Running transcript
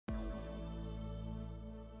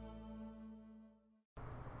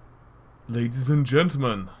Ladies and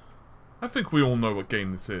gentlemen, I think we all know what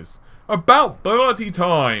game this is. About bloody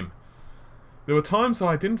time! There were times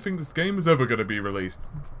I didn't think this game was ever going to be released.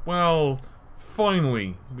 Well,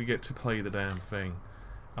 finally, we get to play the damn thing.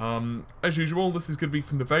 As usual, this is going to be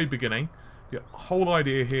from the very beginning. The whole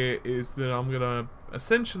idea here is that I'm going to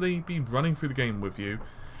essentially be running through the game with you,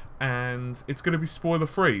 and it's going to be spoiler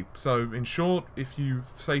free. So in short, if you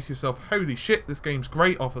say to yourself, holy shit, this game's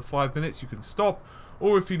great, after 5 minutes you can stop,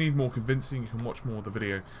 or if you need more convincing you can watch more of the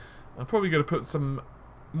video. I'm probably going to put some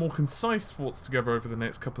more concise thoughts together over the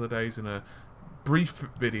next couple of days in a brief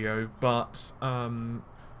video, but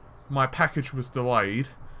my package was delayed,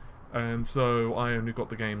 and so I only got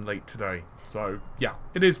the game late today. So yeah,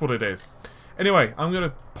 it is what it is. Anyway, I'm going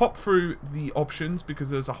to pop through the options because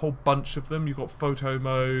there's a whole bunch of them. You've got photo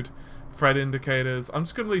mode, thread indicators. I'm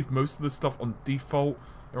just going to leave most of the stuff on default.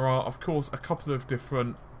 There are, of course, a couple of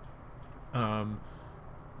different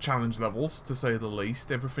challenge levels, to say the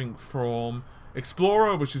least. Everything from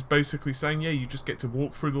Explorer, which is basically saying, yeah, you just get to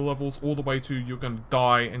walk through the levels, all the way to you're going to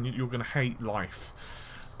die and you're going to hate life.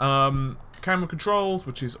 Camera controls,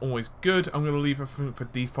 which is always good. I'm going to leave everything for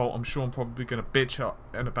default. I'm sure I'm probably going to bitch up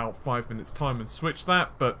in about 5 minutes time and switch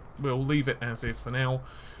that, but we'll leave it as is for now.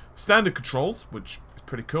 Standard controls, which is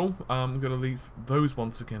pretty cool. I'm going to leave those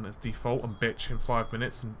once again as default and bitch in 5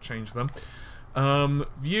 minutes and change them.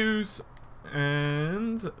 Views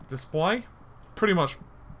and display, pretty much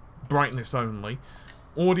brightness only.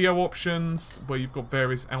 Audio options, where you've got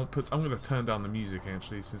various outputs. I'm going to turn down the music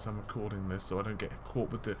actually since I'm recording this, so I don't get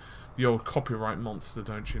caught with the old copyright monster,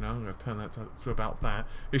 don't you know. I'm going to turn that to about that.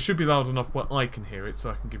 It should be loud enough where I can hear it, so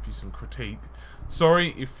I can give you some critique.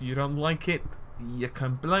 Sorry if you don't like it, you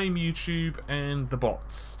can blame YouTube and the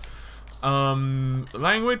bots.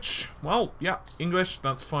 Language, well, yeah, English,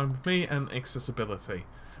 that's fine with me, and accessibility.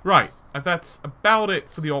 Right, that's about it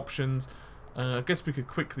for the options. I guess we could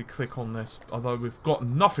quickly click on this, although we've got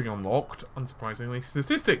nothing unlocked, unsurprisingly.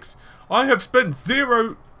 Statistics! I have spent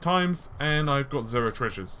 0 times, and I've got 0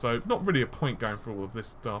 treasures, so not really a point going through all of this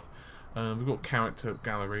stuff. We've got character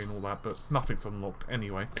gallery and all that, but nothing's unlocked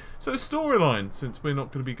anyway. So storyline, since we're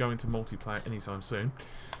not going to be going to multiplayer anytime soon.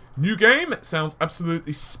 New game, it sounds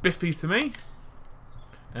absolutely spiffy to me.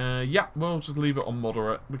 Yeah, we'll just leave it on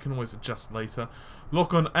moderate. We can always adjust later.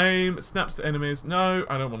 Lock on aim, snaps to enemies. No,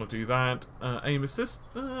 I don't want to do that. Aim assist.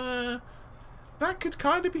 That could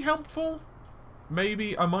kind of be helpful.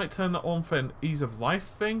 Maybe I might turn that on for an ease of life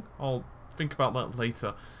thing. I'll think about that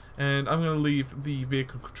later. And I'm going to leave the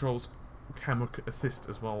vehicle controls, camera assist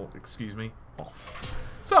as well, excuse me, off.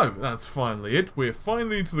 So, that's finally it. We're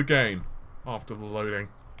finally into the game. After the loading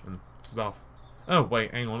and stuff. Oh,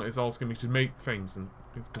 wait, hang on. It's asking me to make things, and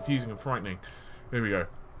it's confusing and frightening. There we go.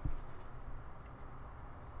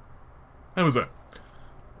 How was it?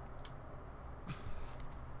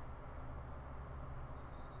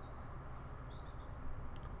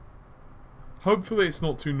 Hopefully it's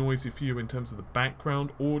not too noisy for you in terms of the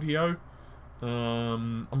background audio.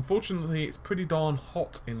 Unfortunately, it's pretty darn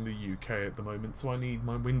hot in the UK at the moment, so I need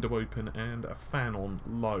my window open and a fan on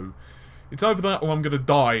low. It's either that or I'm going to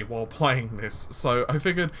die while playing this, so I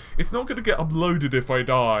figured it's not going to get uploaded if I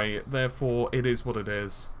die, therefore it is what it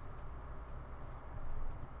is.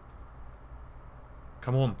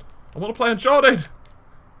 Come on. I want to play Uncharted!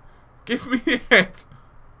 Give me it!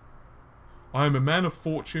 I am a man of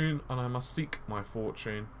fortune, and I must seek my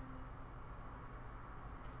fortune.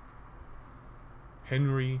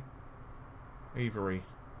 Henry Avery.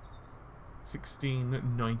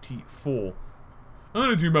 1694. I'm going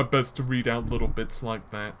to do my best to read out little bits like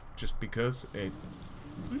that, just because it...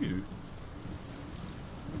 Ooh.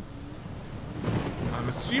 I'm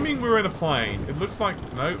assuming we're in a plane. It looks like...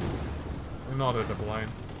 No. We're not in a plane.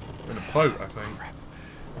 We're in a boat, I think.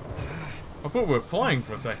 I thought we were flying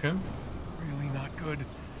for a second. Really not good.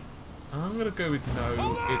 I'm gonna go with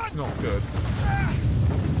no, it's not good.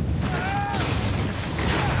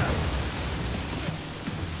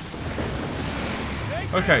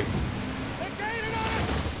 Okay.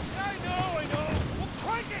 I know. We'll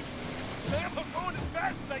crank it. Sam, I'm going as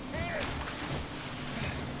fast as I can.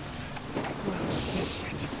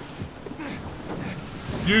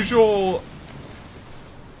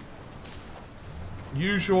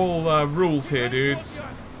 Usual rules here, dudes.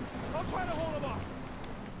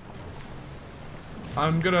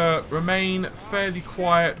 I'm gonna remain fairly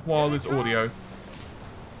quiet while there's audio.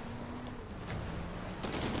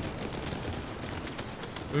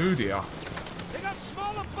 Ooh dear. They got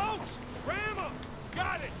smaller boats. Ram 'em.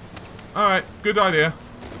 Got it. Alright, good idea.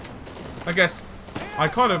 I guess. Hey, I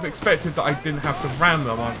kind of expected that I didn't have to ram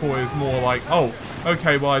them. I thought it was more like, oh,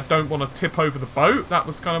 okay, well, I don't want to tip over the boat. That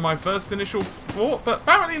was kind of my first initial thought, but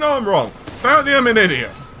apparently, no, I'm wrong. Apparently, I'm an idiot.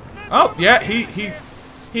 Oh, yeah,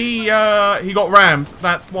 he got rammed.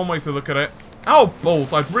 That's one way to look at it. Oh,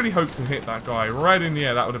 balls. I'd really hoped to hit that guy right in the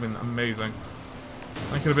air. That would have been amazing.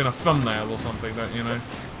 That could have been a thumbnail or something, don't you know?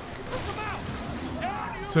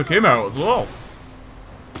 Took him out as well.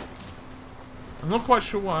 I'm not quite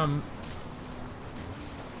sure what I'm...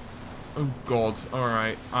 Oh, God.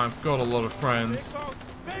 Alright. I've got a lot of friends.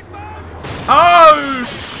 Oh,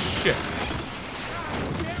 shit.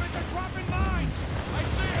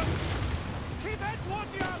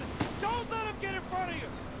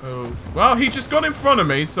 Oh, well, he just got in front of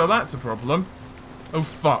me, so that's a problem. Oh,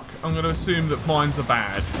 fuck. I'm going to assume that mines are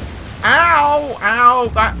bad. Ow! Ow!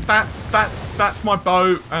 That's my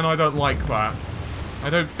boat, and I don't like that. I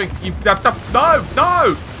don't think you... No!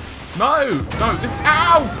 No! No! No! This...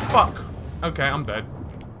 Ow! Fuck! Okay, I'm dead.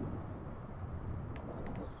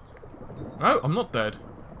 No, I'm not dead.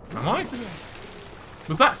 Am I?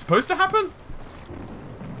 Was that supposed to happen?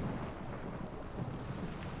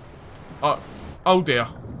 Oh dear.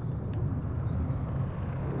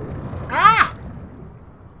 Ah!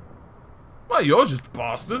 Well, you're just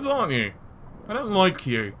bastards, aren't you? I don't like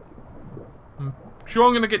you. I'm sure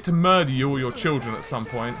I'm gonna get to murder you or your children at some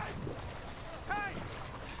point. Hey!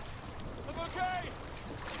 I'm okay!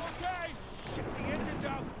 I'm okay! Shit, the engine's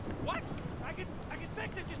out! What? I can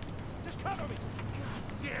fix it! Just cover me!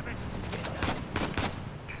 God damn it!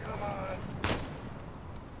 Come on!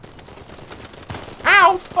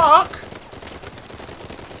 Ow! Fuck!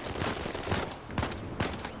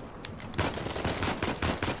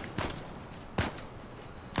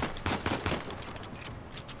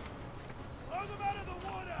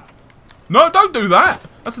 No, don't do that!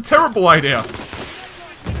 That's a terrible idea.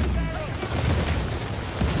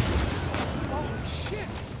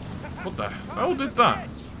 What the hell did that?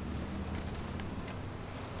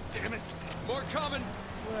 Damn it! More coming!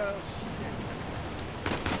 Well,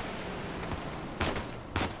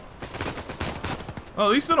 Well,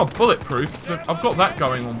 at least they're not bulletproof. I've got that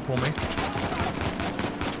going on for me.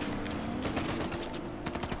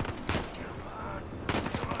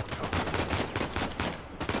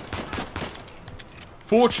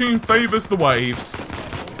 Fortune favours the waves.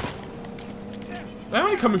 They're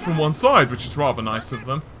only coming from one side, which is rather nice of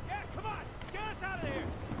them. yeah, come on! Get us out of here!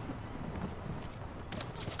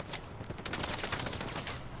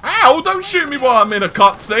 Ow! Don't shoot me while I'm in a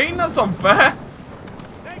cutscene. That's unfair.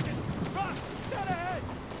 Nathan, run! Dead ahead!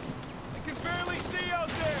 I can barely see out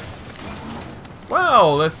there!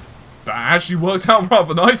 Well, that actually worked out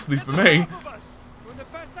rather nicely for me. Both of us! Doing the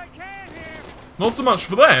best I can here! Not so much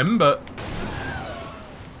for them, but...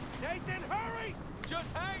 Nathan, hurry!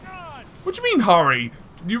 Just hang on! What do you mean, hurry?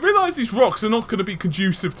 You realise these rocks are not going to be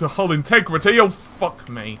conducive to hull integrity? Oh, fuck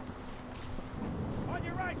me. On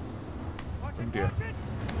your right! Watch it, dear. watch it!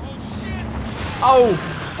 Oh, shit! Oh,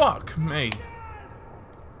 fuck me.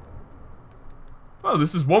 Well,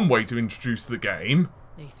 this is one way to introduce the game.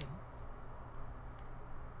 Nathan.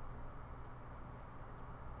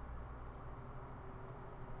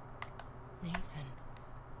 Nathan.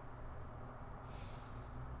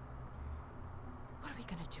 What are we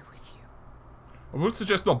gonna do with you? I would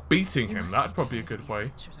suggest not beating You him. must That'd be probably be a tired of good these way.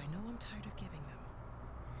 lectures. I know I'm tired of giving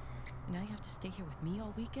them. Now you have to stay here with me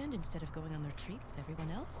all weekend instead of going on the retreat with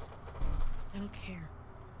everyone else? I don't care.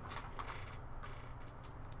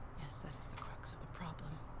 Yes, that is the crux of the problem.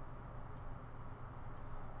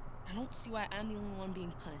 I don't see why I'm the only one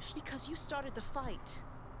being punished. Because you started the fight.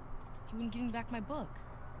 He wouldn't give me back my book.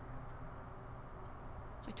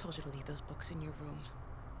 I told you to leave those books in your room.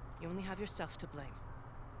 You only have yourself to blame.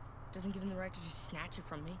 Doesn't give him the right to just snatch it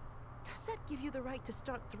from me. Does that give you the right to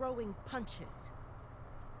start throwing punches?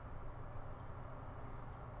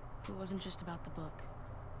 It wasn't just about the book.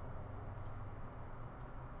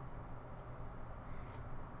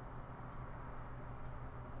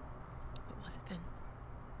 What was it then?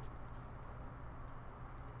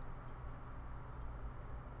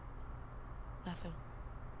 Nothing.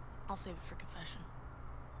 I'll save it for confession.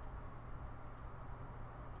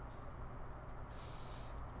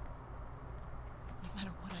 No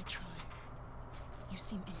matter what I try, you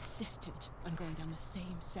seem insistent on going down the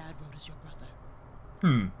same sad road as your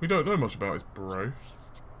brother. We don't know much about his bro.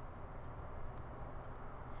 Christ.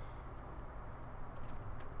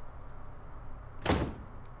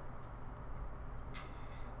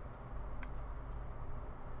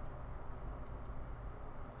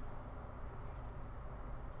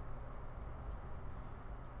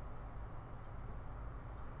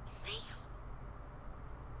 Sam!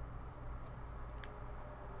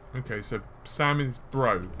 Okay, so Sam is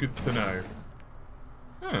bro. Good to know.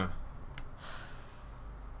 Huh.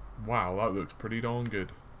 Wow, that looks pretty darn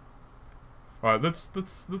good. Alright, let's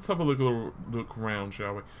have a look around,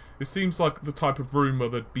 shall we? It seems like the type of room where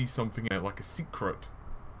there'd be something in it, like a secret.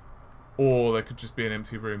 Or there could just be an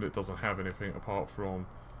empty room that doesn't have anything apart from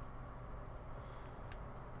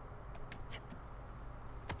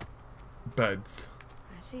beds.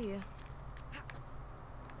 I see you.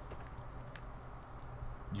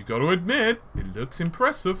 You gotta admit, it looks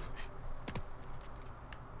impressive.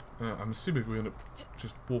 I'm assuming we're gonna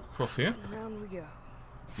just walk across here. And round we go.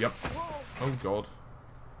 Yep. Oh god.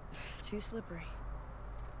 Too slippery.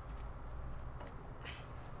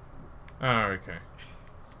 Ah, okay.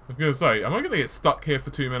 I was gonna say, am I gonna get stuck here for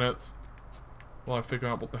 2 minutes while I figure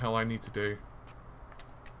out what the hell I need to do?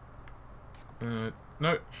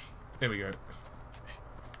 No. There we go.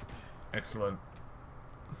 Excellent.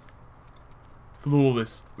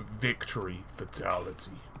 Flawless victory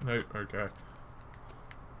fatality. No, okay.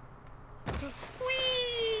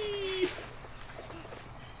 Whee!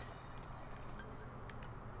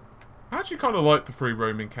 I actually kind of like the free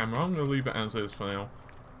roaming camera. I'm going to leave it as is for now.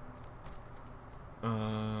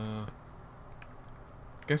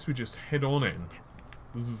 Guess we just head on in.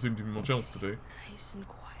 Doesn't seem to be much else to do. Nice and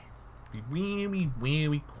quiet. Be very,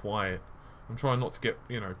 very quiet. I'm trying not to get,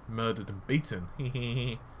 you know, murdered and beaten.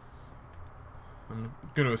 I'm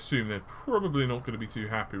going to assume they're probably not going to be too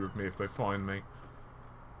happy with me if they find me.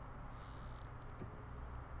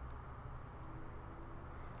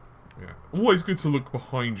 Yeah. Always good to look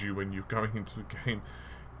behind you when you're going into a game.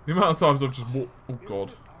 The amount of times I've just walked... Oh, God.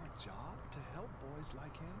 Isn't it our job to help boys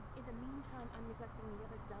like him? In the meantime, I'm neglecting the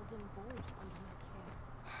other dozen boys under my care.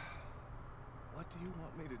 What do you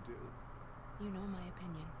want me to do? You know my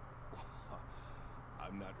opinion.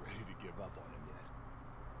 I'm not ready to give up on him yet.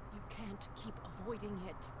 You can't keep avoiding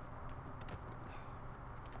it.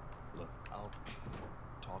 Look, I'll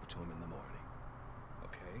talk to him in the morning.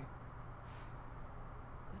 Okay?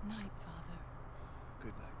 Good night, Father.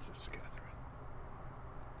 Good night, Sister Catherine.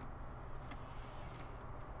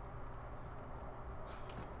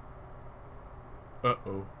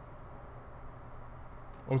 Uh-oh.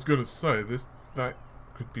 I was going to say, that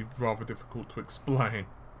could be rather difficult to explain.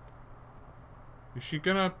 Is she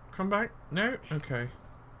gonna come back? No? Okay.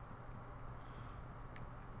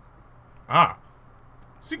 Ah!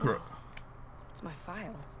 Secret! It's my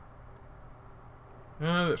file.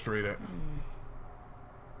 Let's read it.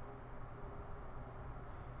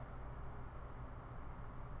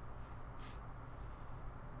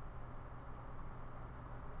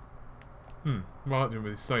 Well, that didn't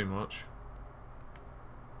really say much.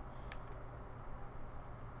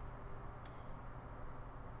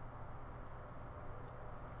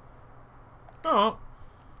 Oh,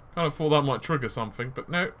 kind of thought that might trigger something, but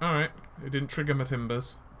no, alright. It didn't trigger my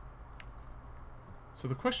timbers. So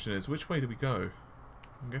the question is, which way do we go?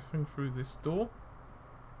 I'm guessing through this door?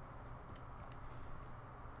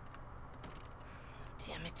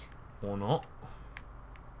 Damn it. Or not?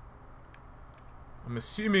 I'm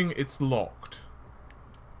assuming it's locked.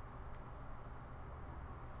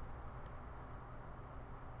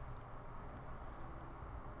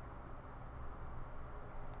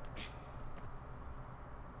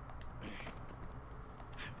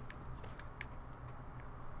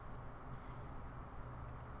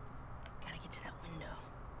 Gotta get to that window.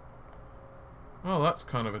 Well, that's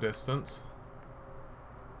kind of a distance.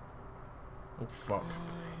 Oh, fuck. Come on.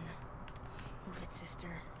 Move it, sister.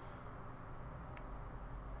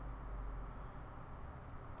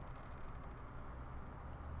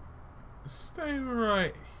 Stay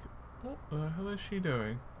right. What the hell is she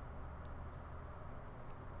doing?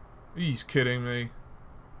 He's kidding me.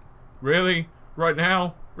 Really? Right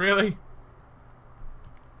now? Really?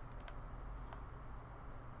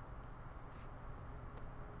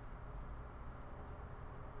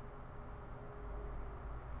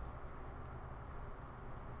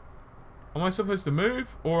 Am I supposed to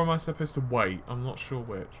move, or am I supposed to wait? I'm not sure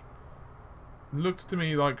which. It looks to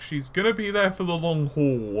me like she's gonna be there for the long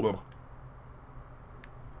haul.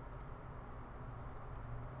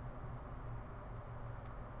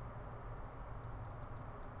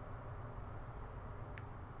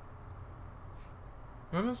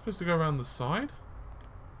 Am I supposed to go around the side?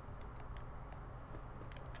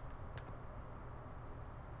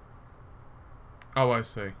 Oh, I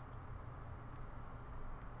see.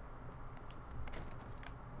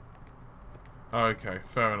 Okay,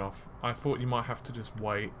 fair enough. I thought you might have to just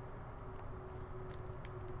wait.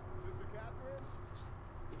 Sister Catherine?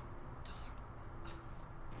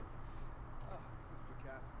 Sister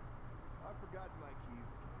Catherine. I've forgotten my keys.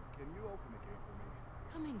 Can you open the gate for me?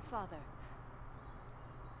 Coming,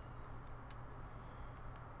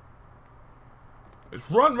 Let's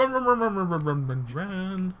run, run, run, run, run, run, run, run,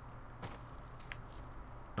 run,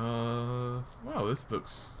 run. Wow, this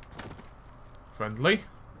looks friendly.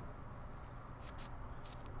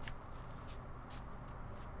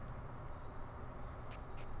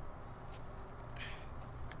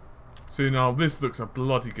 See, now this looks a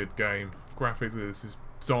bloody good game. Graphically, this is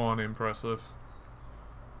darn impressive.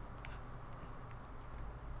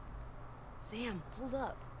 Sam, hold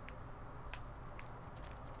up.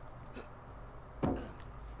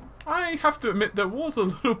 I have to admit there was a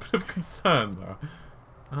little bit of concern though.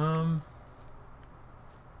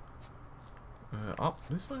 Up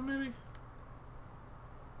this way maybe?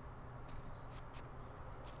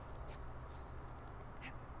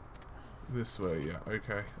 This way, yeah,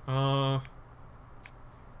 okay.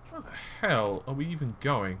 Where the hell are we even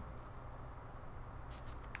going?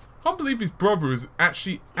 I can't believe his brother is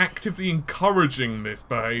actually actively encouraging this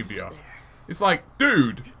behaviour. It's like,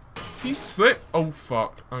 dude, if he slip. Oh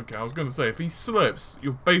fuck. Okay, I was gonna say if he slips,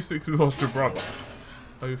 you'll basically lost your brother.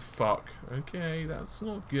 Oh fuck. Okay, that's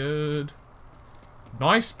not good.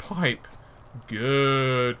 Nice pipe.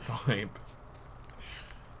 Good pipe.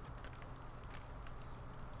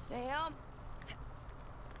 Sam?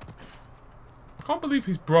 I can't believe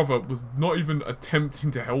his brother was not even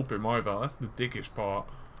attempting to help him either. That's the dickish part.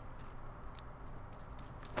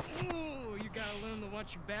 Ooh, you gotta learn to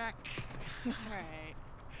watch your back. Alright.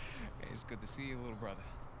 Hey, it's good to see you, little brother.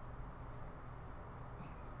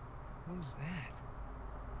 What was that?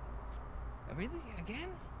 Really? Again?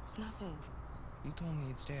 It's nothing. You told me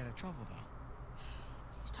you'd stay out of trouble, though.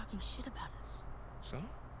 He was talking shit about us. So? He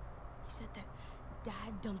said that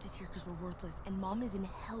Dad dumped us here because we're worthless, and Mom is in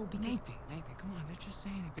hell because... Nathan, come on. They're just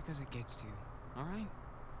saying it because it gets to you. Alright?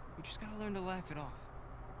 You just gotta learn to laugh it off.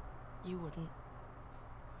 You wouldn't.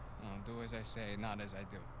 No, do as I say, not as I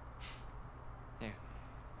do. Here.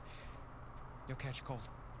 You'll catch a cold.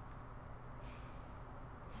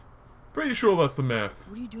 Pretty sure that's the myth.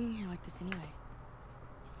 What are you doing here like this anyway?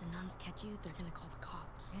 If the nuns catch you, they're gonna call the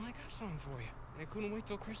cops. Well, I got something for you. I couldn't wait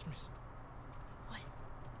till Christmas. What?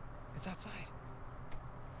 It's outside.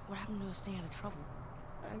 What happened to us staying out of trouble?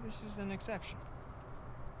 This is an exception.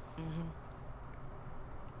 Mm-hmm.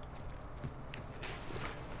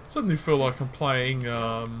 Suddenly feel like I'm playing,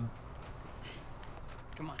 Come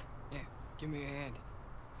on. Yeah, give me a hand.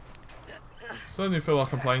 Suddenly feel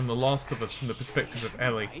like I'm playing The Last of Us from the perspective of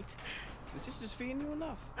Ellie. Right? The sister's feeding you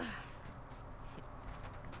enough. The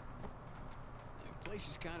place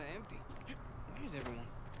is kind of empty. Where's everyone?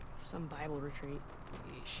 Some Bible retreat.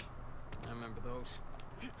 Yeesh. I remember those.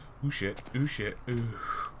 Ooh shit, ooh shit, ooh.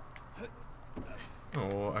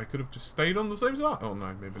 Oh, I could have just stayed on the same side. Oh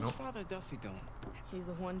no, maybe What's not. Father Duffy doing? He's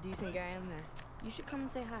the one decent guy in there. You should come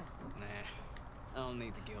and say hi. Nah, I don't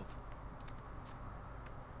need the guilt.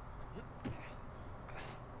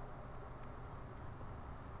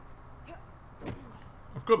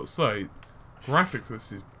 I've got to say, graphically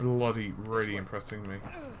this is bloody really impressing me.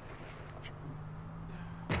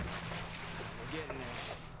 We're getting there.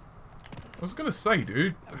 I was gonna say,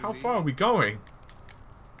 dude, That was how easy. far are we going?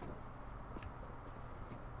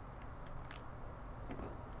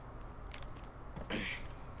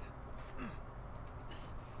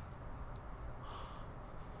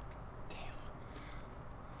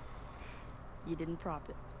 You didn't prop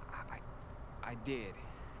it. I did.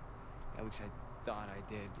 At least I thought I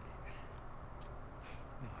did.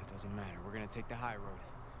 No, it doesn't matter. We're gonna take the high road.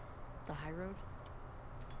 The high road?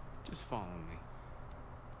 Just follow me.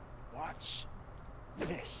 Watch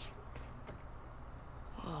this.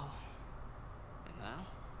 Whoa. And now,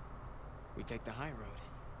 we take the high road.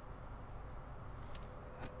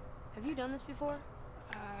 Have you done this before?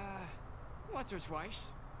 Once or twice.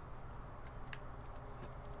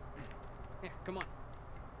 Yeah, come on.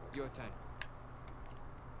 Your turn.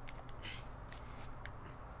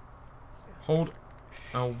 Hold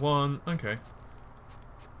L1. Okay.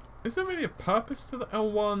 Is there really a purpose to the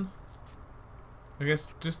L1? I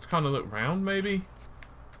guess just to kind of look round, maybe?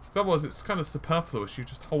 Because otherwise it's kind of superfluous, you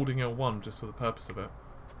just holding L1 just for the purpose of it.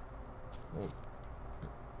 Or...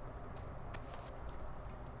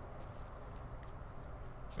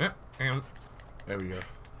 Yep, and there we go.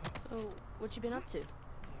 So, what you been up to? You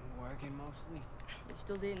Working mostly.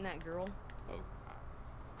 still dating that girl? Oh,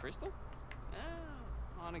 Crystal?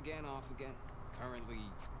 On again, off again. Currently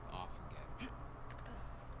off again.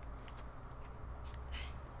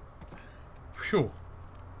 Phew.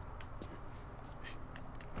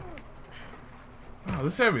 Wow,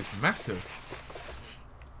 this area is massive.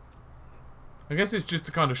 I guess it's just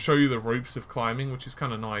to kind of show you the ropes of climbing, which is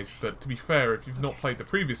kind of nice, but to be fair, if you've not played the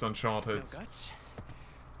previous Uncharted, No guts,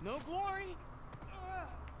 no glory.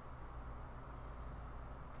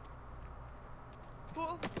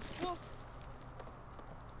 Whoa, whoa.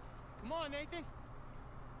 Come on, Nathan.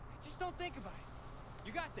 Just don't think about it.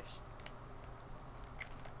 You got this.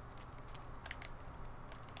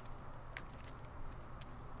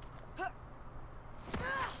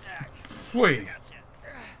 Wait.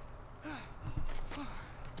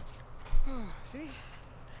 See?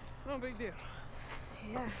 No big deal.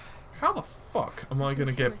 Yeah. How the fuck am I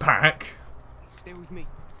gonna get back? Stay with me.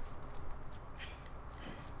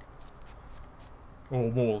 Or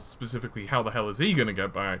more specifically, how the hell is he gonna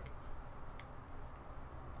get back?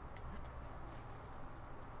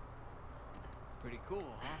 Pretty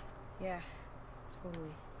cool, huh? Yeah.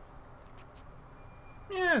 Totally.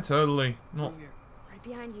 Yeah, totally. Not. Move here. Right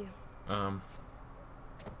behind you.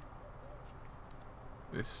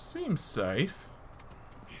 This seems safe.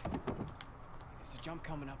 There's a jump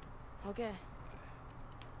coming up. Okay.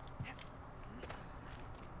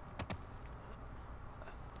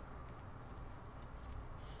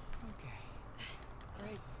 Okay.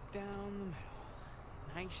 Right down the middle.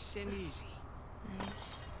 Nice and easy.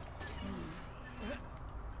 Nice. Easy.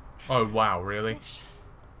 Oh wow, really? Oops.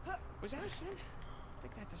 Was that a sin? I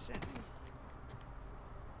think that's a sin.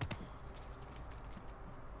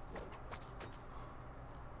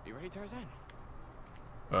 You ready, Tarzan?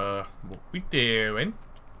 What we doing?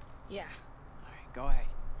 Yeah. Alright, go ahead.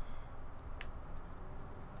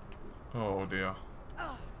 Oh dear.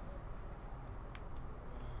 I'm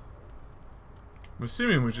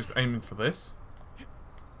assuming we're just aiming for this.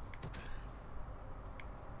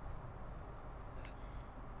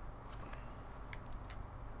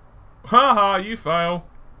 Haha, you fail.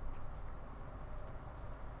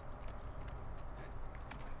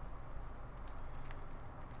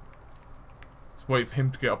 Let's wait for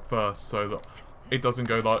him to get up first so that it doesn't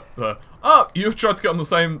go like the... Oh, you've tried to get on the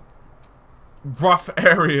same rough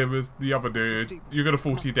area as the other dude. You're gonna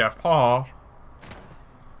fall to your death. Ha.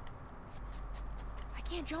 I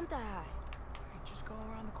can't jump that high. Just go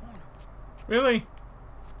around the corner. Really?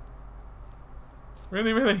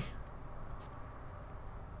 Really, really?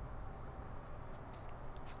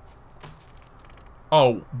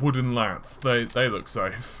 Oh, wooden lats. They look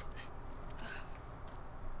safe.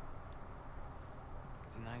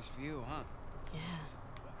 It's a nice view, huh? Yeah.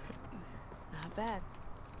 Not bad.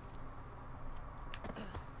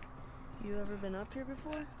 You ever been up here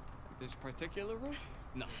before? This particular room?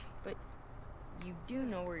 No. But you do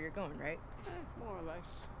know where you're going, right? More or less.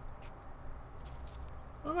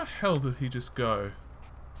 Where the hell did he just go?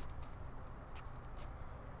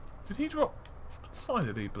 Did he drop... What side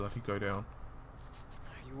did he bloody go down?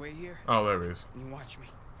 You wait here Oh, there he is. and you watch me.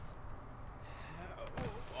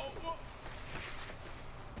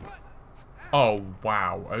 Oh,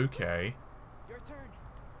 wow. Okay. Your turn.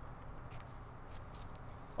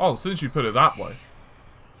 Oh, since you put it that way. You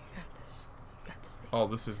got this. You got this, Nick. Oh,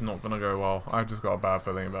 this is not gonna go well. I've just got a bad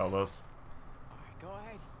feeling about this. Alright, go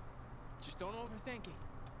ahead. Just don't overthink it.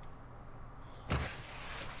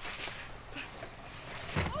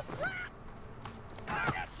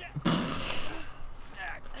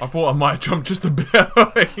 I thought I might jump just a bit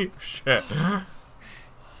away. Shit. I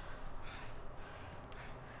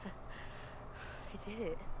did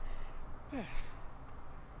it.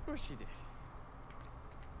 Of course you did.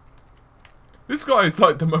 This guy is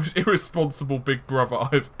like the most irresponsible big brother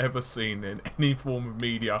I've ever seen in any form of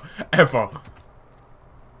media, ever.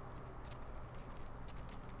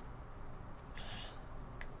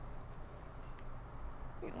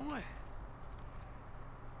 You know what?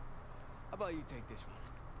 How about you take this one?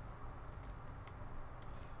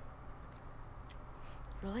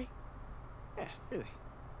 Really? Yeah, really.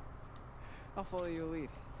 I'll follow your lead.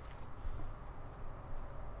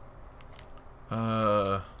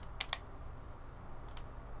 Attaboy,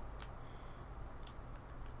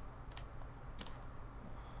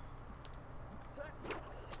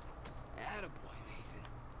 Nathan.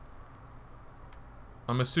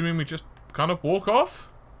 I'm assuming we just kind of walk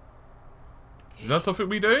off? Is that something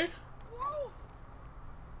we do?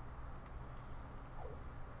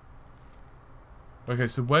 Okay,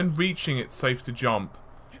 so when reaching it's safe to jump.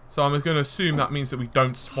 So I'm going to assume that means that we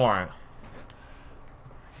don't splat.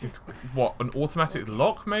 It's, what, an automatic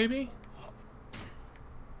lock, maybe?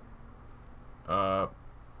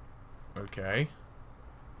 Okay.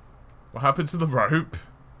 What happened to the rope?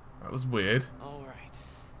 That was weird. Alright.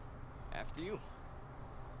 After you.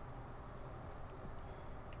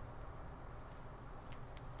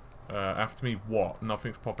 After me, what?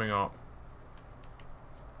 Nothing's popping up.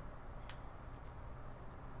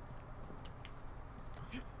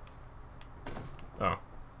 Oh.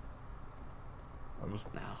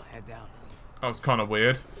 Now, head down. That was kind of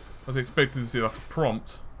weird. I was expecting to see like a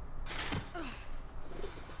prompt.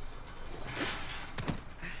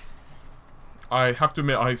 I have to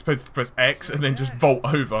admit, I expected to press X and then just vault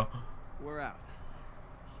over. We're out.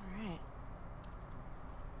 Alright.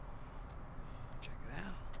 Check it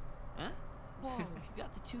out. Huh? Whoa, you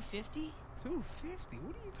got the 250? 250?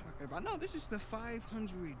 What are you talking about? No, this is the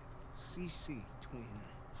 500cc twin.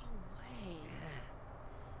 No way.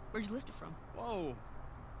 Where'd you lift it from? Whoa.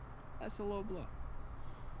 That's a low blow.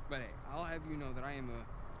 But hey, I'll have you know that I am a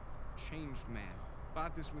changed man.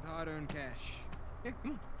 Bought this with hard-earned cash. Yeah,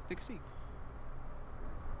 come on, take a seat.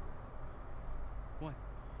 What?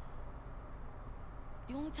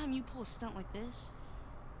 The only time you pull a stunt like this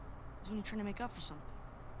is when you're trying to make up for something.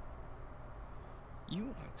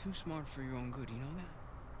 You are too smart for your own good, you know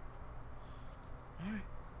that? Alright.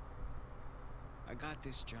 I got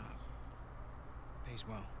this job. Pays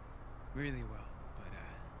well. Really well. But, I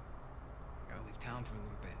gotta leave town for a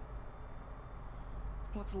little bit.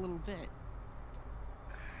 What's a little bit?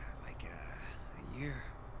 Like, a year.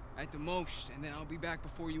 At the most, and then I'll be back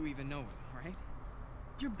before you even know it, right?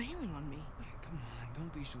 You're bailing on me. Hey, come on,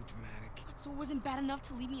 don't be so dramatic. What, so it wasn't bad enough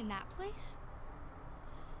to leave me in that place?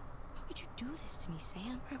 How could you do this to me,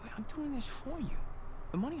 Sam? Wait, I'm doing this for you.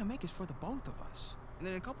 The money I make is for the both of us. And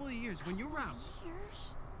then in a couple of years, when you're out...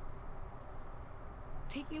 Years?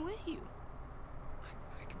 Take me with you.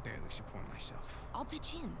 I can barely support myself. I'll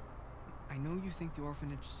pitch in. I know you think the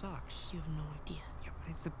orphanage sucks. You have no idea. Yeah, but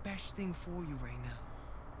it's the best thing for you right now.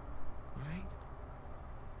 Alright?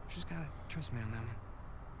 Just gotta trust me on that one.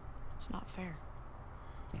 It's not fair.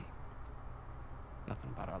 Hey, nothing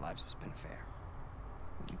about our lives has been fair.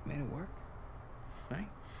 You've made it work, right?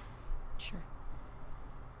 Sure.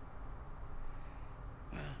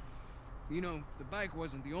 Well, you know, the bike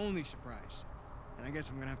wasn't the only surprise. And I guess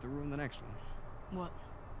I'm gonna have to ruin the next one. What?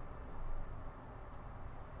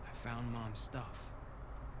 I found Mom's stuff.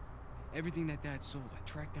 Everything that Dad sold, I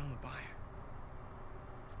tracked down the buyer.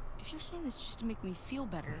 If you're saying this just to make me feel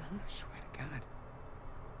better... I swear to God.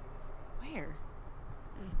 Where?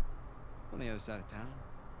 On the other side of town.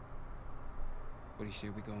 What do you say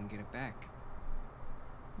we go and get it back?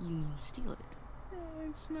 You mean steal it?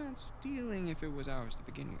 It's not stealing if it was ours to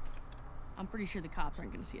begin with. I'm pretty sure the cops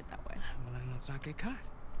aren't gonna see it that way. Well, then let's not get caught.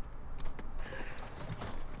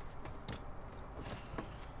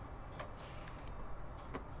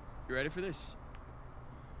 You ready for this?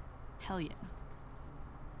 Hell yeah.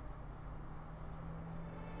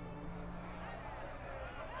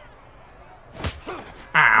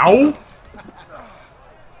 Ow!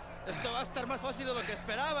 Esto va a estar más fácil de lo que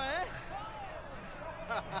esperaba, ¿eh?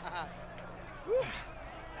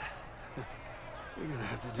 You're gonna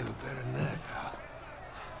have to do better than that, pal.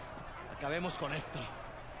 Acabemos con esto.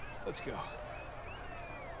 Let's go.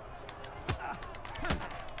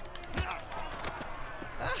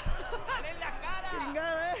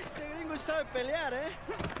 Chingada, este gringo sabe pelear, ¿eh?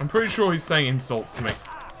 I'm pretty sure he's saying insults to me.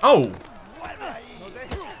 Oh!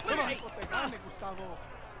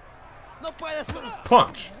 No puedes.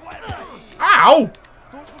 Punch! Ow!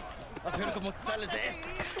 A ver cómo te sales de esto.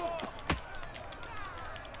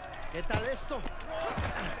 ¿Qué tal esto?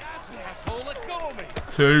 Asshole, let go of me.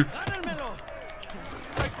 2. Gánenmelo.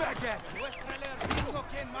 Right back at you. Muéstrale al gringo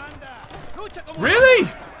quién manda. Lucha como Really?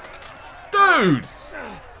 Dude!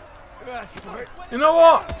 You know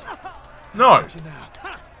what? No.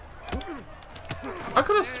 I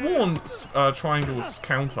could have sworn triangle was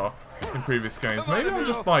counter in previous games. Maybe I'm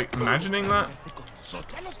just like imagining that.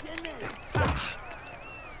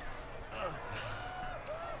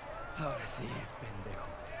 Ahora sí, pendejo.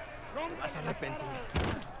 Te vas a arrepentir.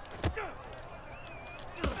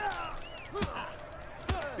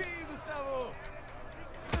 Sí, Gustavo.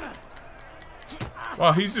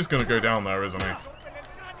 Well, he's just gonna go down there, isn't he?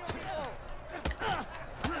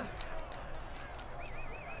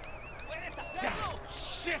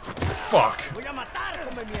 Shit. Fuck. Voy a matar,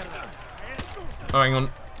 come mierda. Oh, hang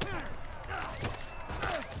on.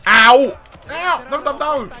 Ow! Ow! No, no,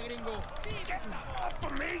 no! Get off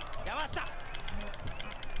of me. Ya basta.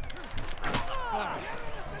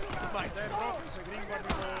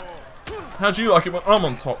 How do you like it when I'm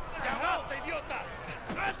on top?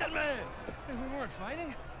 We weren't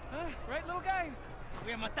fighting, huh? Right, little guy?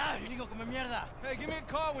 Voy a matar, gringo come mierda. Hey, give me a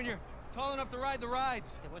call when you're tall enough to ride the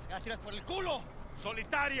rides. Te voy a sacar tiras por el culo.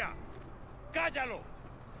 Solitaria. Cállalo.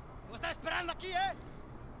 Me estás esperando aquí, ¿eh?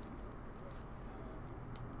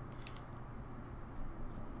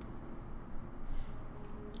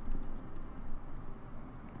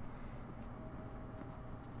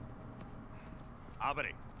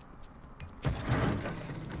 Abre. You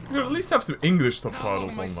could at least have some English How long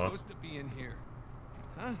subtitles am I on there. supposed to be in here?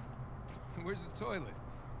 Huh? Where's the toilet?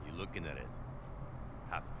 You looking at it?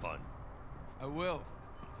 Have fun. I will.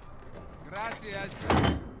 Gracias.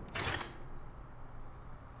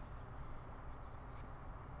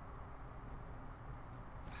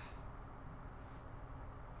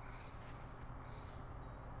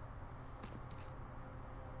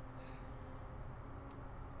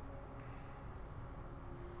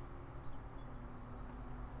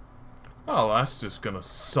 Oh, that's just gonna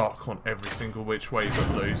suck on every single which way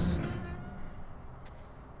but loose.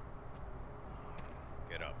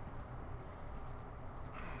 Get up.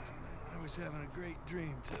 I was having a great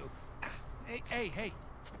dream, too. Hey.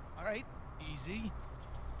 All right, easy.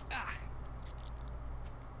 Ah.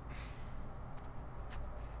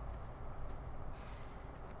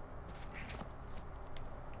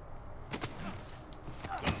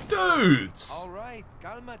 Dudes! All right,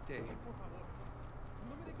 cálmate. Hey,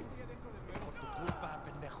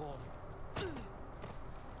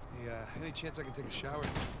 any chance I can take a shower?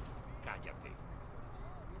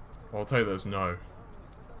 I'll tell you there's no.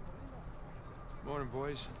 Morning,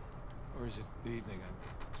 boys. Or is it the evening?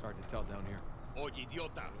 It's hard to tell down here. Oye,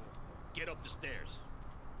 idiota. Get up the stairs.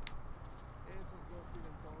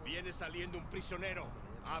 Viene saliendo un prisionero.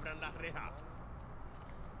 Abran la reja.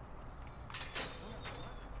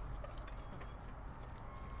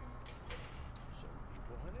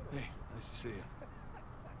 Hey, nice to see you.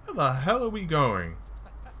 Where the hell are we going?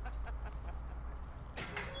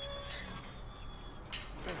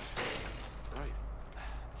 Right.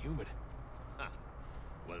 Humid.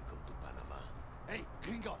 Welcome to Panama. Hey,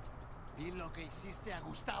 gringo. Vi lo que hiciste a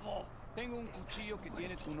Gustavo. Tengo un cuchillo que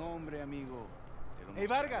tiene tu nombre, amigo. Te lo Hey,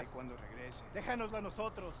 mostraré Vargas. cuando regrese. Déjanoslo a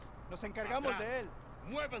nosotros. Nos encargamos de él.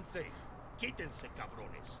 Muévanse. Quítense,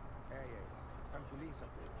 cabrones.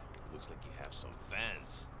 Tranquilízate. Looks like you have some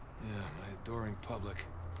fans. Yeah, my adoring public.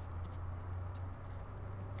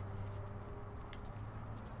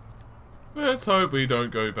 Let's hope we don't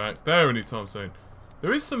go back there anytime soon.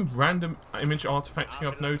 There is some random image artifacting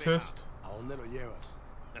I've noticed. ¿A dónde lo llevas?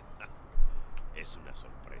 Es una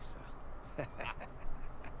sorpresa.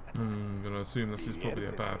 I'm gonna assume this is probably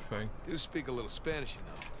a bad thing. You speak a little Spanish, you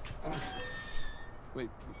know. Wait,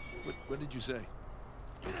 what did you say?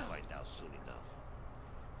 You'll find out soon enough.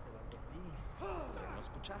 ¿Lo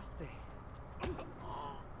escuchaste?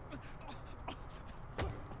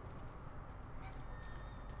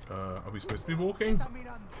 Are we supposed to be walking? Está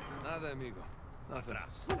mirando. Nada, amigo. Nothing.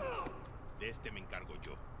 Atrás. De este me encargo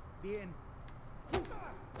yo. Bien.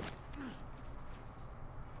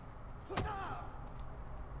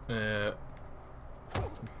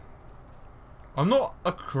 I'm not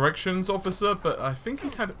a corrections officer, but I think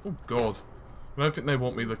he's had... Oh, God. I don't think they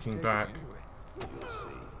want me looking Take it back. anyway. You'll see.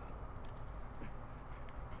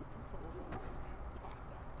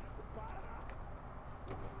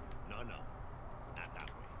 No, not that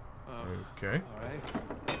way. Okay. All right.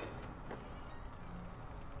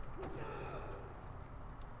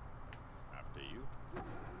 After you.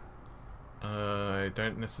 I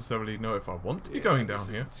don't necessarily know if I want to be going this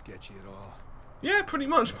down here. isn't sketchy at all. Yeah, pretty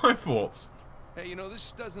much my thoughts. Hey, you know,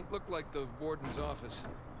 this doesn't look like the warden's office.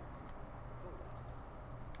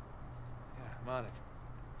 Yeah, I'm on it.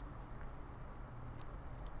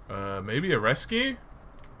 Maybe a rescue?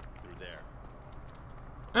 Through there.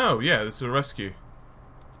 Oh, yeah, this is a rescue.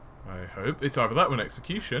 I hope. It's either that or an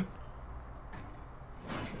execution.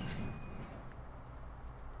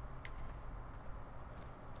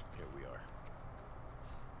 Here we are.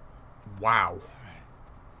 Wow.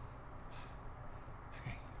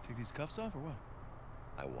 Okay, take these cuffs off or what?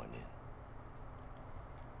 I want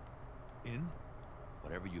in. In?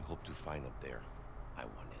 Whatever you hope to find up there, I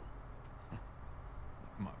want in.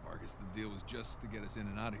 Come on, Marcus. The deal was just to get us in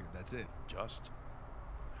and out of here. That's it. Just?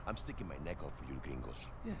 I'm sticking my neck out for you gringos.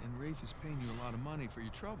 Yeah, and Rafe is paying you a lot of money for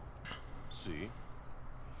your trouble. See?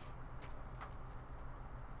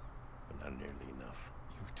 But not nearly enough.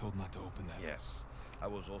 You were told not to open that. Yes. I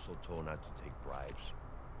was also told not to take bribes,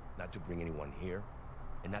 not to bring anyone here,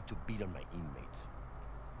 and not to beat on my inmates.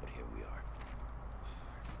 But here we are.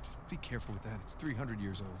 Just be careful with that. It's 300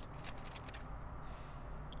 years old.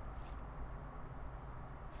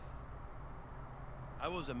 I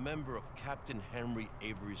was a member of Captain Henry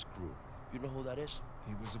Avery's crew. You know who that is?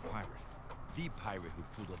 He was a pirate. The pirate who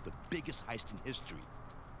pulled off the biggest heist in history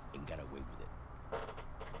and got away with it.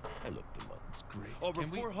 I looked him up. It's great. Over Can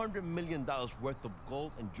we- $400 million worth of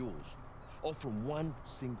gold and jewels, all from one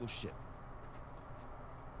single ship.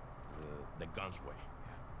 The Gunsway.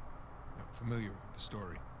 I'm familiar with the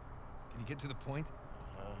story. Can you get to the point?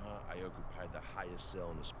 I occupied the highest cell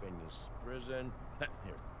in the Spanish prison.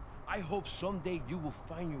 Here. I hope someday you will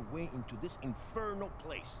find your way into this infernal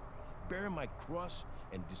place, bear my cross,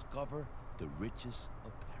 and discover the riches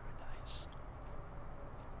of paradise.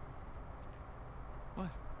 What?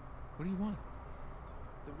 What do you want?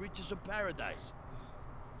 The riches of paradise.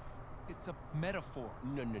 It's a metaphor.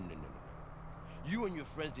 No. You and your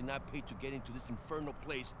friends did not pay to get into this infernal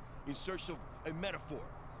place in search of a metaphor.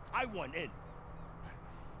 I want in. Right.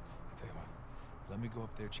 I'll tell you what. Let me go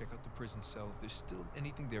up there, check out the prison cell. If there's still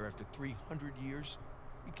anything there after 300 years,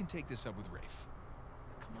 you can take this up with Rafe.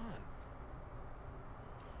 Come on.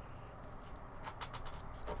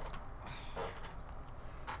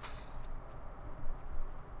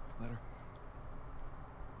 Letter.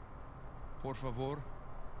 Por favor.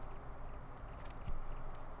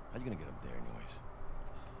 How you gonna get up there anyways?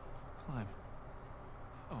 Climb.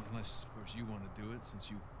 Oh, unless, of course, you want to do it,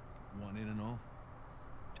 since you want in and all.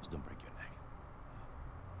 Just don't break your neck.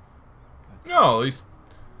 That's No,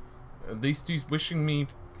 at least he's wishing me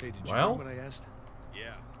Hey, did you well. read what I asked?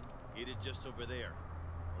 Yeah. Get it just over there.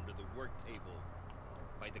 Under the work table.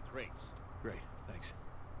 By the crates. Great, thanks.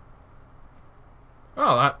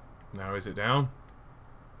 Oh, that narrows it down.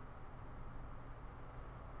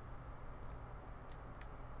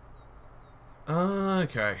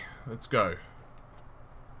 Okay, let's go.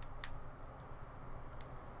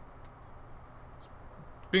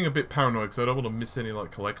 Being a bit paranoid because I don't want to miss any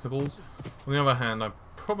like collectibles. On the other hand, I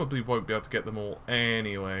probably won't be able to get them all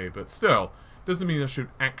anyway, but still, doesn't mean I should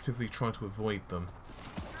actively try to avoid them.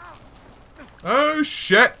 Oh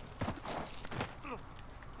shit!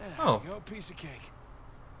 Oh. Your piece of cake.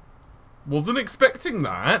 Wasn't expecting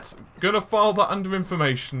that. Gonna file that under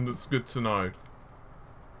information. That's good to know.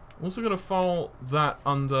 Also gonna file that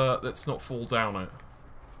under let's not fall down it.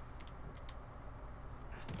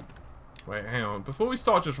 Wait, hang on. Before we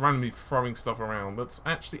start just randomly throwing stuff around, let's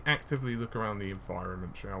actually actively look around the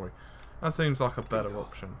environment, shall we? That seems like a better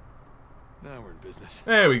option. Now we're in business.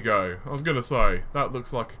 There we go. I was gonna say, that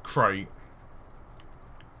looks like a crate.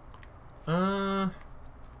 Alright,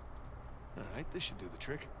 this should do the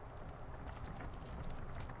trick.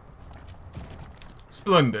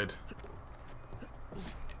 Splendid.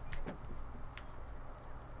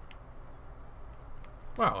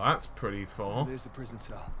 Well, that's pretty far. There's the prison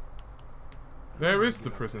cell. There is the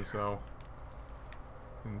prison cell.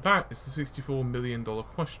 And that is the $64 million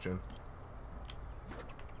question.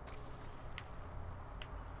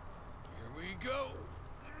 Here we go.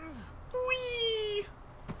 Whee!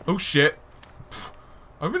 Oh shit.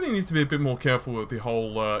 I really need to be a bit more careful with the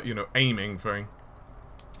whole, you know, aiming thing.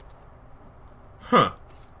 Huh.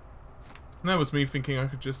 And that was me thinking I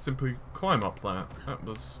could just simply climb up that. That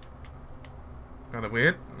was kind of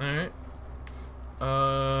weird. Alright.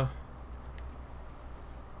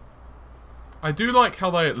 I do like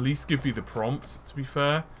how they at least give you the prompt, to be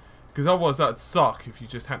fair. Because otherwise that'd suck if you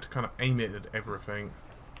just had to kind of aim it at everything.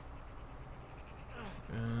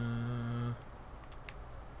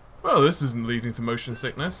 Well, this isn't leading to motion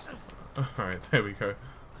sickness. Alright, there we go.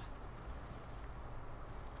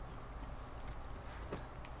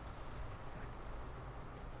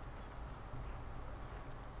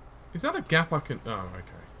 Is that a gap I can... Oh, okay.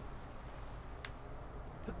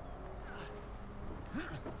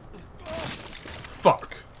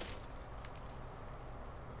 Fuck!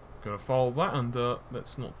 Gonna follow that under...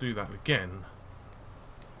 Let's not do that again.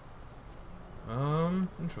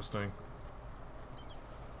 Interesting.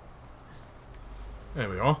 There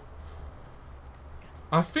we are.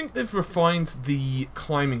 I think they've refined the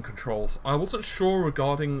climbing controls. I wasn't sure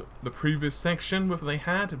regarding the previous section whether they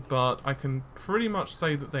had, but I can pretty much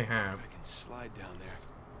say that they have. I can slide down there.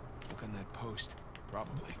 Look on that post.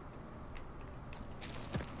 Probably.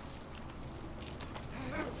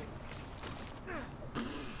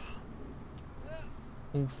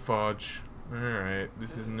 Oh fudge. Alright,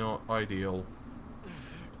 this is not ideal.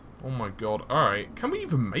 Oh my god. Alright, can we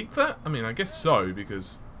even make that? I mean, I guess so,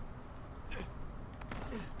 because...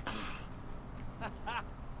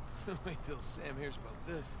 Wait till Sam hears about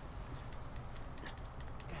this.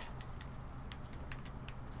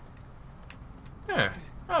 Yeah,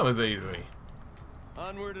 that was easy.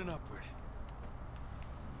 Onward and upward.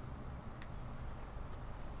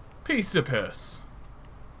 Piece of piss.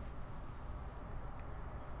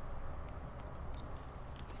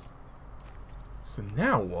 So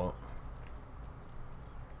now what?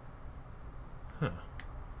 Huh.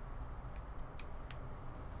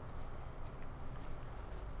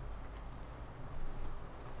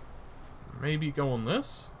 Maybe go on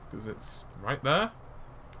this, because it's right there.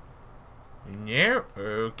 No,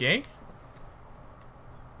 okay.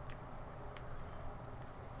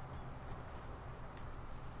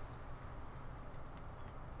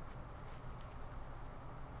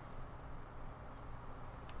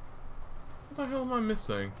 What the hell am I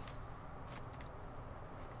missing?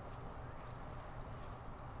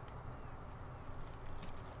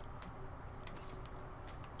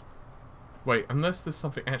 Wait, unless there's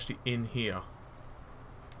something actually in here.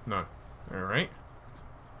 No. Alright.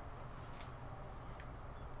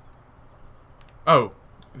 Oh,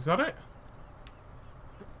 is that it?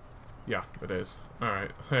 Yeah, it is.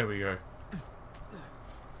 Alright, there we go.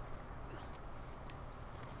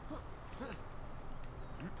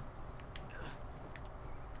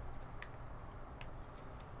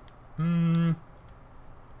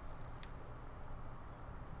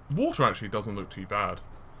 Water actually doesn't look too bad.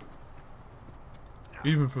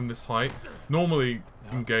 Even from this height. Normally,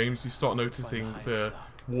 in games, you start noticing the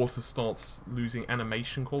water starts losing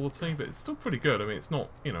animation quality, but it's still pretty good. I mean, it's not,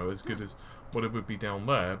 you know, as good as what it would be down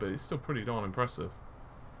there, but it's still pretty darn impressive.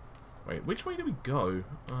 Wait, which way do we go?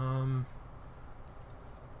 I'm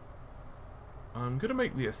gonna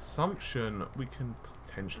make the assumption we can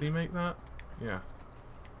potentially make that. Yeah.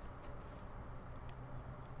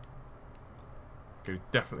 Okay,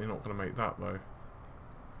 definitely not gonna make that though.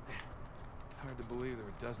 Hard to believe there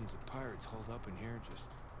were dozens of pirates holed up in here, just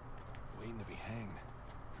waiting to be hanged.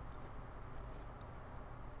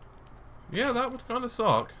 Yeah, that would kind of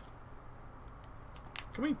suck.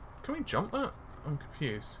 Can we jump that? I'm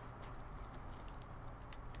confused.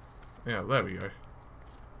 Yeah, there we go.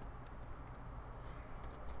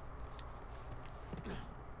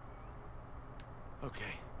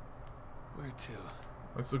 Okay, where to?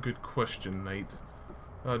 That's a good question, Nate.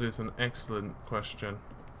 That is an excellent question.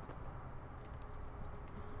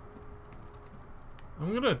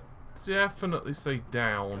 I'm gonna definitely say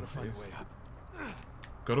down.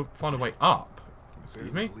 Gotta find a way up.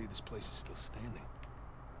 Excuse me? I believe this place is still standing.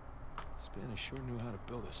 Spanish sure knew how to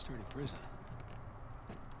build a sturdy prison.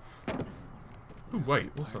 Oh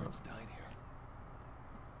wait, what's that? Died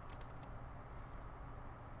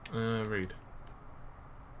here. Read.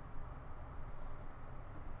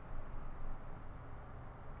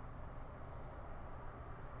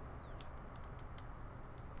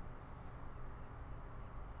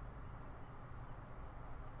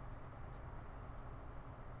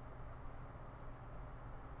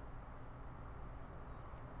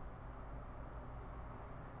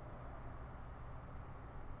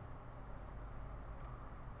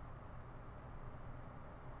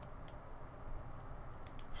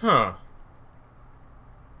 Huh.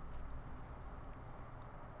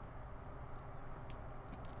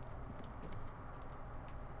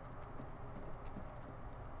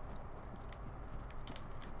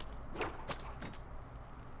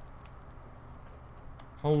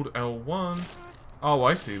 Hold L1. Oh,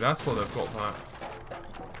 I see. That's why they've got that.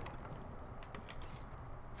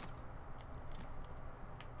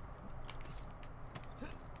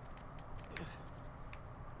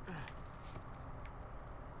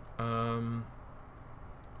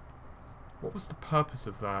 What was the purpose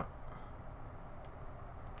of that?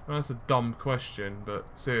 Well, that's a dumb question, but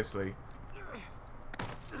seriously.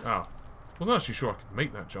 Oh. Wasn't actually sure I could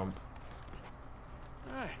make that jump.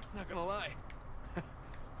 Alright, not gonna lie.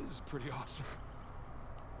 This is pretty awesome.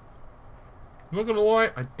 I'm not gonna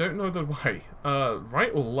lie, I don't know the way.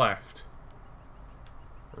 Right or left?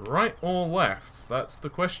 Right or left? That's the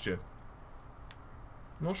question.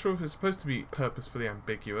 I'm not sure if it's supposed to be purposefully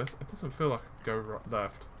ambiguous. It doesn't feel like I could go right,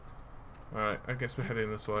 left. Alright, I guess we're heading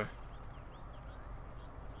this way.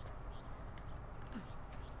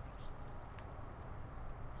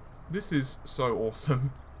 This is so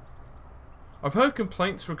awesome. I've heard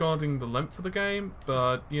complaints regarding the length of the game,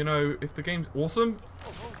 but, you know, if the game's awesome,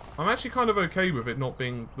 I'm actually kind of okay with it not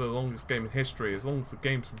being the longest game in history, as long as the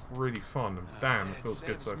game's really fun, and damn, it feels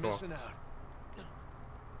good so far.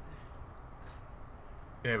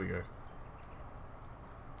 There we go.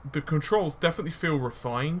 The controls definitely feel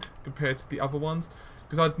refined compared to the other ones,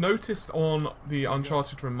 because I'd noticed on the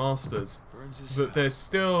Uncharted remasters that there's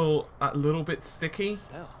still that little bit sticky.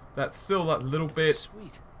 That's still that little bit.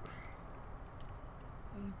 Sweet.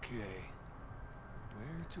 Okay,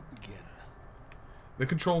 where to begin? The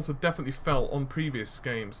controls have definitely felt on previous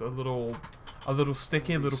games a little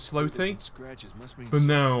sticky, a little floaty. But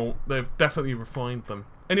now they've definitely refined them.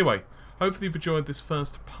 Anyway, hopefully you've enjoyed this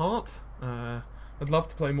first part. I'd love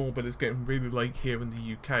to play more, but it's getting really late here in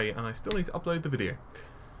the UK, and I still need to upload the video.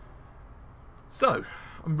 So,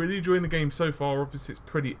 I'm really enjoying the game so far. Obviously, it's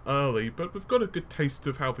pretty early, but we've got a good taste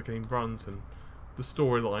of how the game runs and the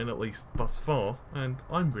storyline, at least thus far, and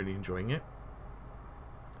I'm really enjoying it.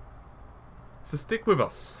 So stick with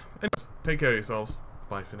us. Anyways, take care of yourselves.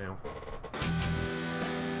 Bye for now.